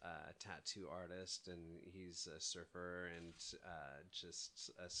badass tattoo artist, and he's a surfer and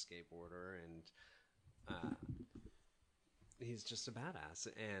just a skateboarder, and he's just a badass.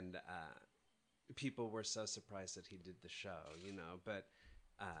 And people were so surprised that he did the show, but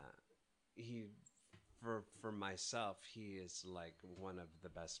he, for myself, he is one of the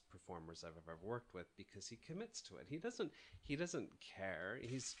best performers I've ever worked with, because he commits to it. He doesn't care.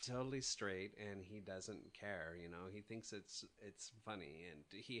 He's totally straight, and he doesn't care. He thinks it's funny, and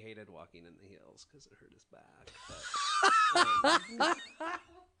he hated walking in the heels because it hurt his back.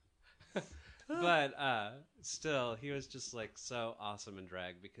 But still, he was just so awesome in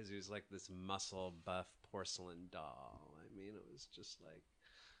drag, because he was this muscle buff porcelain doll. I mean, it was just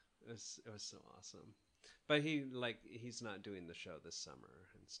it was so awesome. But he's not doing the show this summer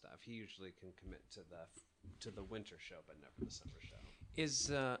and stuff. He usually can commit to the winter show, but never the summer show. Is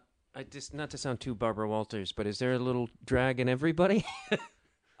not to sound too Barbara Walters, but is there a little drag in everybody?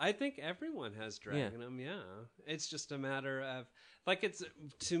 I think everyone has drag in them. Yeah, it's just a matter of it's,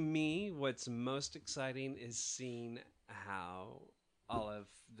 to me, what's most exciting is seeing how all of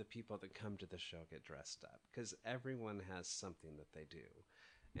the people that come to the show get dressed up, because everyone has something that they do.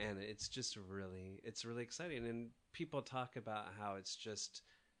 And it's just really exciting. And people talk about how it's just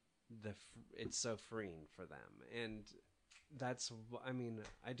it's so freeing for them. And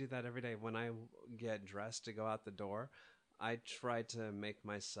I do that every day. When I get dressed to go out the door, I try to make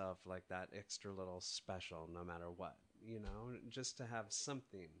myself that extra little special, no matter what, just to have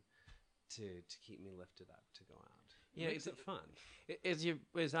something to keep me lifted up to go out. Yeah, makes it fun. As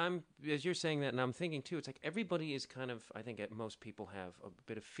you're saying that, and I'm thinking too, it's everybody is kind of, I think most people have a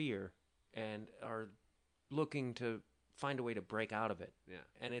bit of fear and are looking to find a way to break out of it. Yeah.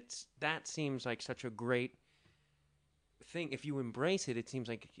 And that seems like such a great thing, if you embrace it, it seems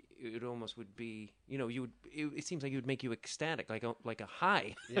like it almost would be, you would. It seems like it would make you ecstatic, like a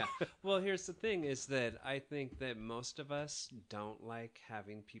high. Yeah. Well, here's the thing: is that I think that most of us don't like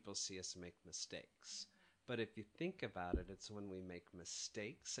having people see us make mistakes. But if you think about it, it's when we make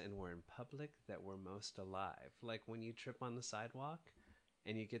mistakes and we're in public that we're most alive. Like when you trip on the sidewalk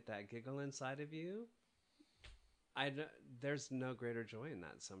and you get that giggle inside of you. There's no greater joy in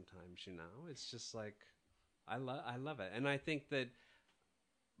that sometimes, It's just like, I love it. And I think that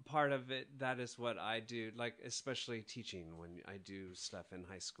part of it, that is what I do, like, especially teaching when I do stuff in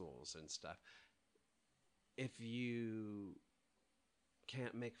high schools and stuff. If you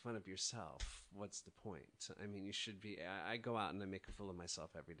can't make fun of yourself, what's the point? I mean, you should be. I go out and I make a fool of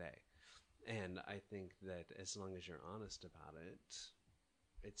myself every day. And I think that as long as you're honest about it,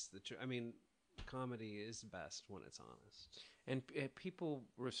 it's the truth. I mean, comedy is best when it's honest. And people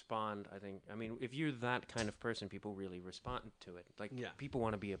respond, I think. I mean, if you're that kind of person, people really respond to it. Like, people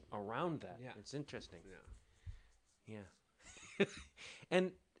want to be around that. Yeah. It's interesting. Yeah.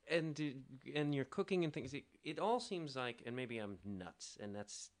 And your cooking and things, it all seems like, and maybe I'm nuts, and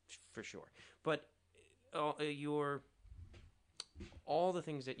that's for sure, but all the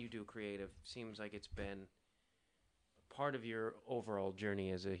things that you do creative seems like it's been part of your overall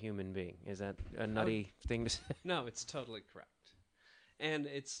journey as a human being. Is that a nutty thing to say? No, it's totally correct. And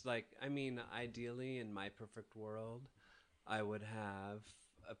it's like, I mean, ideally, in my perfect world, I would have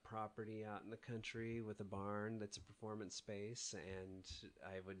a property out in the country with a barn that's a performance space, and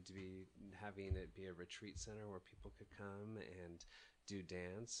I would be having it be a retreat center where people could come and do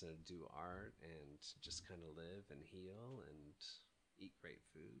dance and do art and just kind of live and heal and eat great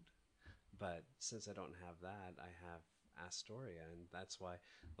food. But since I don't have that, I have Astoria, and that's why,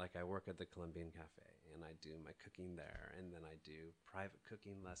 like, I work at the Colombian Cafe and I do my cooking there, and then I do private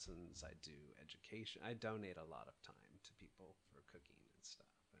cooking lessons, I do education. I donate a lot of time to people for cooking and stuff.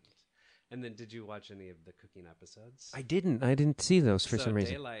 And then, did you watch any of the cooking episodes? I didn't see those for some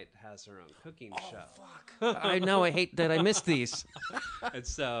reason. Daylight has her own cooking show. Fuck. I know, I hate that I missed these. And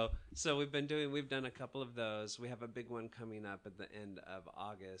so we've done a couple of those. We have a big one coming up at the end of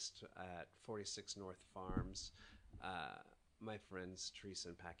August at 46 North Farms. My friends Teresa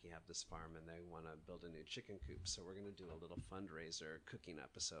and Packy have this farm, and they want to build a new chicken coop. So we're going to do a little fundraiser cooking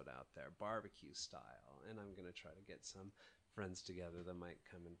episode out there, barbecue style. And I'm going to try to get some friends together that might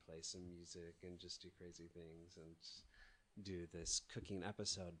come and play some music and just do crazy things and do this cooking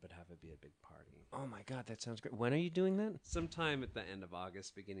episode, but have it be a big party. Oh my God, that sounds great. When are you doing that? Sometime at the end of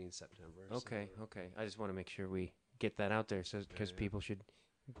August, beginning September. Okay. I just want to make sure we get that out there, because people should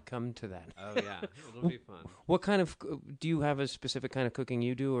come to that. Oh yeah, it'll be fun. What kind of, do you have a specific kind of cooking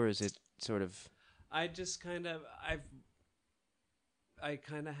you do, or is it sort of? I just kind of, I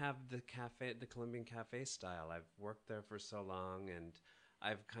kind of have the Colombian Cafe style. I've worked there for so long, and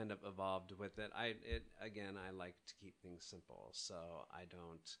I've kind of evolved with it. I like to keep things simple, so I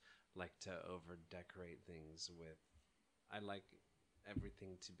don't like to over decorate things with. I like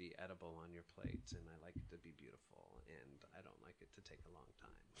everything to be edible on your plate, and I like it to be beautiful, and I don't like it to take a long time.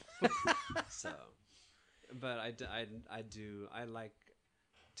 So, but I like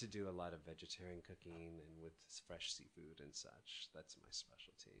to do a lot of vegetarian cooking and with fresh seafood and such. That's my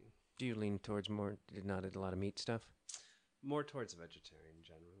specialty. Do you lean towards not a lot of meat stuff? More towards vegetarian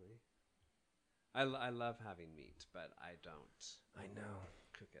generally. I love having meat, but I don't. I know.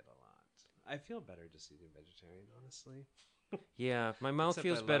 Cook it a lot. I feel better just eating vegetarian, honestly. Yeah, my mouth Except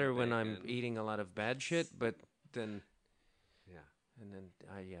feels I better love when I'm bacon. eating a lot of bad shit, but then. Yeah. And then,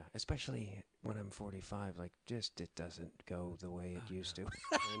 especially when I'm 45, like, just it doesn't go the way it used to.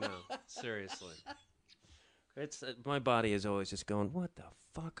 I know. Seriously. It's my body is always just going, what the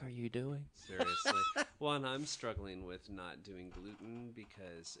fuck are you doing? Seriously. Well, and I'm struggling with not doing gluten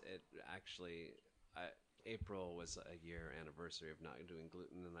because it actually, April was a year anniversary of not doing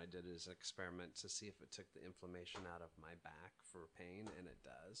gluten, and I did it as an experiment to see if it took the inflammation out of my back for pain, and it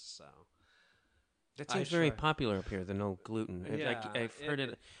does, so. That seems very popular up here, the no gluten. Yeah, I've heard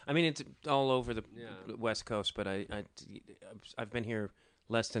it. I mean, it's all over the West Coast, but I've been here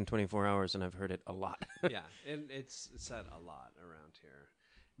less than 24 hours, and I've heard it a lot. Yeah, and it's said a lot around here.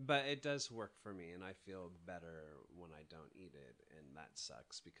 But it does work for me, and I feel better when I don't eat it, and that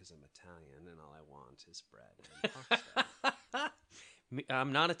sucks because I'm Italian, and all I want is bread and pasta.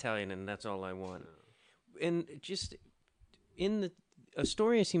 I'm not Italian, and that's all I want. No. And just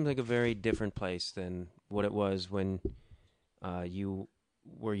Astoria seems like a very different place than what it was when you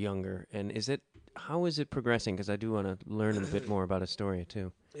were younger. And how is it progressing? Because I do want to learn a bit more about Astoria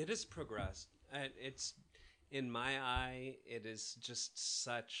too. It has progressed. It's, in my eye, it is just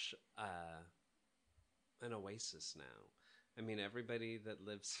such an oasis now. I mean, everybody that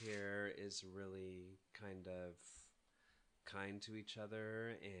lives here is really kind to each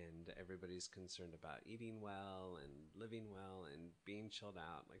other, and everybody's concerned about eating well and living well and being chilled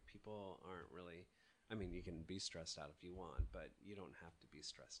out. Like, people aren't really, I mean, you can be stressed out if you want, but you don't have to be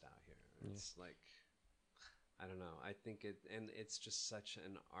stressed out here. It's like, I don't know. I think it's just such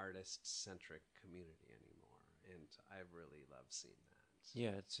an artist-centric community anymore, and I really love seeing that.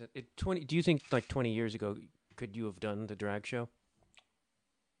 Yeah, it's 20. Do you think like 20 years ago could you have done the drag show?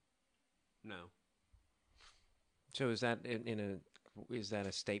 No. So is that is that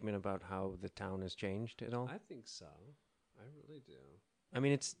a statement about how the town has changed at all? I think so. I really do. I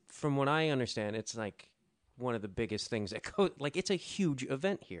mean, it's from what I understand, it's like one of the biggest things that like it's a huge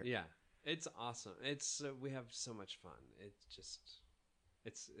event here. Yeah, it's awesome. It's we have so much fun.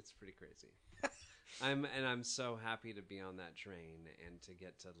 It's pretty crazy. I'm so happy to be on that train and to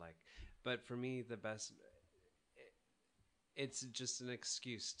get to like. But for me, the best. It's just an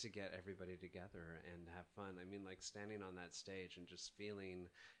excuse to get everybody together and have fun. I mean, like standing on that stage and just feeling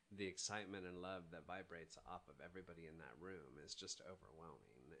the excitement and love that vibrates off of everybody in that room is just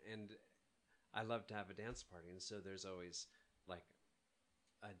overwhelming. And I love to have a dance party, and so there's always like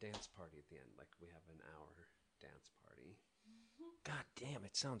a dance party at the end. Like we have an hour dance party. God damn,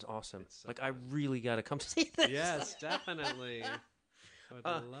 it sounds awesome. So like fun. I really got to come see this. Yes, definitely.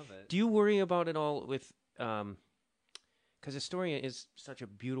 I would love it. Do you worry about it all with because Astoria is such a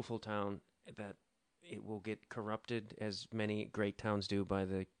beautiful town that it will get corrupted, as many great towns do, by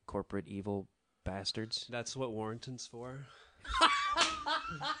the corporate evil bastards? That's what Warrenton's for.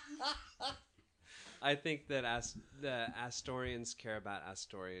 I think that the Astorians care about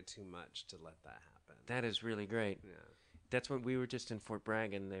Astoria too much to let that happen. That is really great. Yeah. That's when we were just in Fort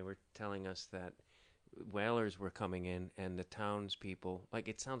Bragg, and they were telling us that whalers were coming in, and the townspeople, like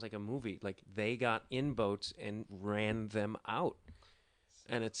it sounds like a movie, like they got in boats and ran them out.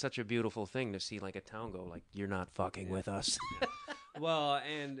 And it's such a beautiful thing to see like a town go like, you're not fucking with us. Well,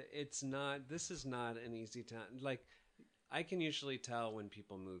 and this is not an easy town. Like, I can usually tell when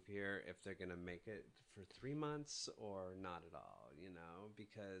people move here if they're going to make it for 3 months or not at all,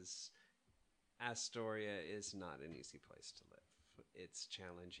 because Astoria is not an easy place to live. It's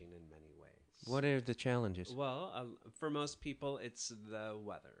challenging in many ways. What are the challenges? Well, for most people, it's the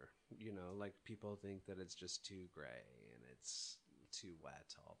weather. Like people think that it's just too gray and it's too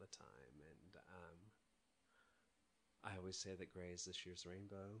wet all the time. And I always say that gray is this year's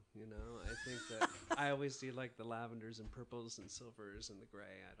rainbow. I think that I always see like the lavenders and purples and silvers and the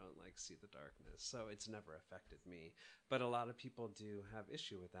gray. I don't like see the darkness. So it's never affected me. But a lot of people do have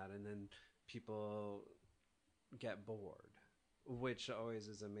issue with that. And then people get bored, which always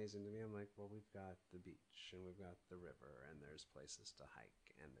is amazing to me. I'm like, well, we've got the beach and we've got the river and there's places to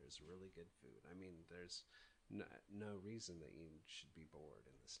hike and there's really good food. I mean, there's no reason that you should be bored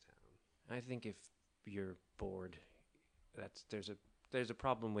in this town. I think if you're bored, there's a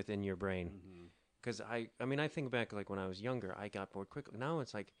problem within your brain. Because I think back like when I was younger, I got bored quickly. Now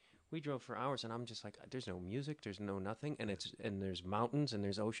it's like we drove for hours and I'm just like, there's no music, there's no nothing, and there's mountains and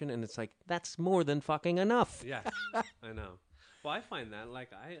there's ocean, and it's like that's more than fucking enough. Yeah, I know. Well, I find that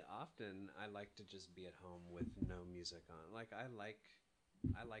like I like to just be at home with no music on. Like I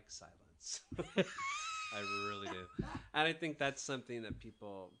like silence. I really do. And I think that's something that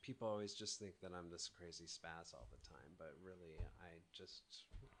people always just think that I'm this crazy spaz all the time, but really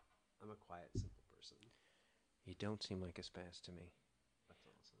I'm a quiet, simple person. You don't seem like a spaz to me. That's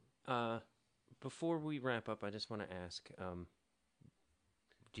awesome. Before we wrap up, I just want to ask,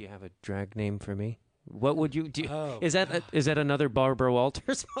 do you have a drag name for me? What would you do? Oh. Is that another Barbara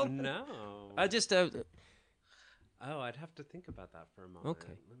Walters? No. I just I'd have to think about that for a moment.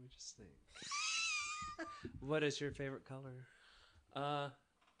 Okay. Let me just think. What is your favorite color?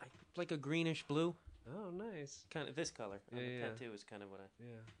 like a greenish blue, Oh, nice. kind of this color. Yeah, the yeah. tattoo is kind of what I.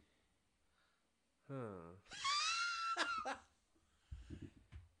 Yeah. Huh.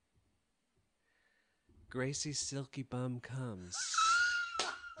 Gracie Silky Bum comes.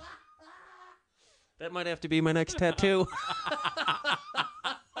 That might have to be my next tattoo.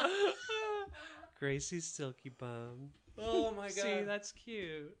 Gracie's Silky Bum. Oh my god! See, that's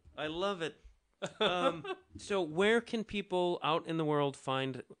cute. I love it. So where can people out in the world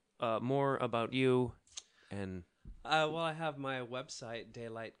find more about you? And Well, I have my website,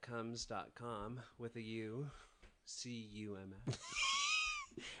 daylightcomes.com with a U. CUMS.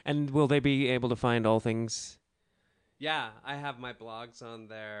 and will they be able to find all things? Yeah, I have my blogs on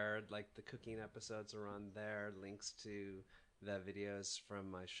there. Like the cooking episodes are on there. Links to the videos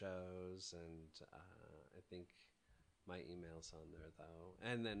from my shows, and I think My email's on there, though.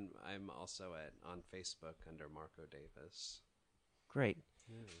 And then I'm also on Facebook under Marco Davis. Great.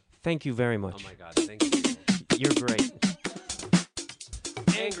 Thank you very much. Oh, my God. Thank you. You're great.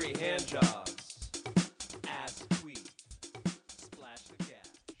 Angry hand jobs. Ass tweet. Splash the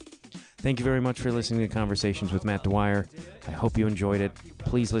cash. Thank you very much for listening to Conversations with Matt Dwyer. I hope you enjoyed it.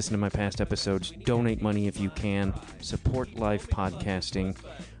 Please listen to my past episodes. Donate money if you can. Support live podcasting.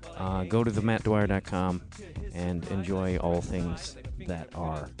 Go to themattdwyer.com and enjoy all things that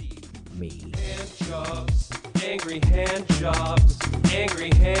are me. Hand jobs. Angry hand jobs.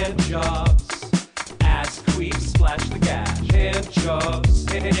 Angry hand jobs. Ass tweet. Splash the gash. Hand jobs.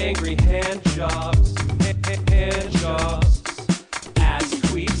 Angry hand jobs. Hand jobs. Ass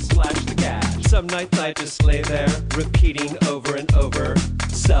tweet. Splash the gash. Some nights I just lay there, repeating over and over,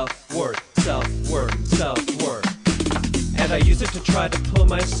 self-worth, self-worth, self-worth. And I use it to try to pull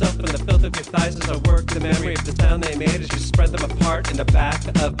myself in the filth of your thighs as I work the memory of the sound they made as you spread them apart in the back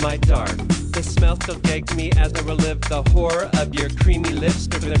of my dart. The smell still gags me as I relive the horror of your creamy lips,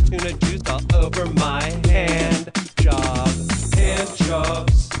 dripping their tuna juice all over my hand job. Hand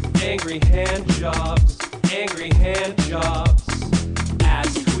jobs, angry hand jobs, angry hand jobs.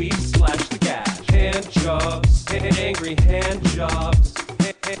 Ass tweet, splash the gash. Hand jobs, angry hand jobs,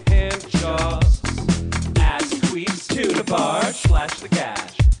 hand jobs. Ass tweets, tuna bar, splash the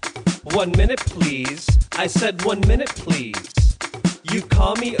gash. 1 minute, please. I said 1 minute, please. You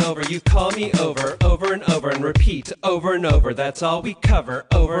call me over, over and over, and repeat over and over. That's all we cover,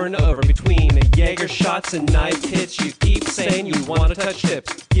 over and over. Between Jaeger shots and knife hits, you keep saying you want to touch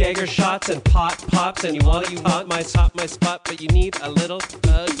tips. Jaeger shots and pot pops, and you want my spot, but you need a little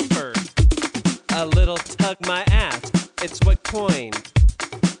tug first. A little tug my ass. It's what coined.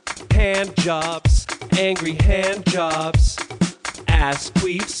 Hand jobs, angry hand jobs. Ass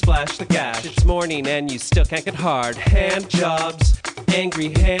tweet, splash the gash. It's morning and you still can't get hard. Hand jobs,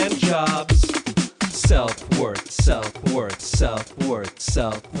 angry hand jobs. Self-worth, self-worth, self-worth,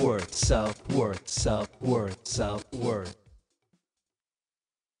 self-worth, self-worth, self-worth, self-worth.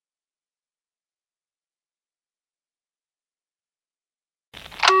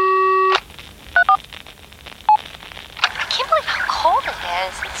 I can't believe how cold it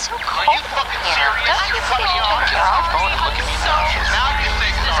is. It's so cold in here. Don't you think you should turn your phone and look at me now?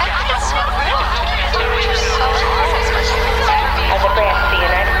 I think it's so rude. You're so as a branch of the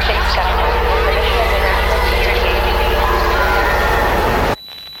United States government,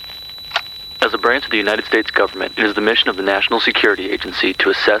 As a branch of the United States government, it is the mission of the National Security Agency to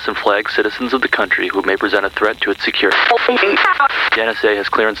assess and flag citizens of the country who may present a threat to its security. The NSA has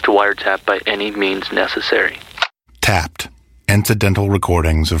clearance to wiretap by any means necessary. Tapped. Incidental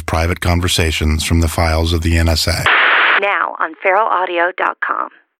recordings of private conversations from the files of the NSA. now on feralaudio.com.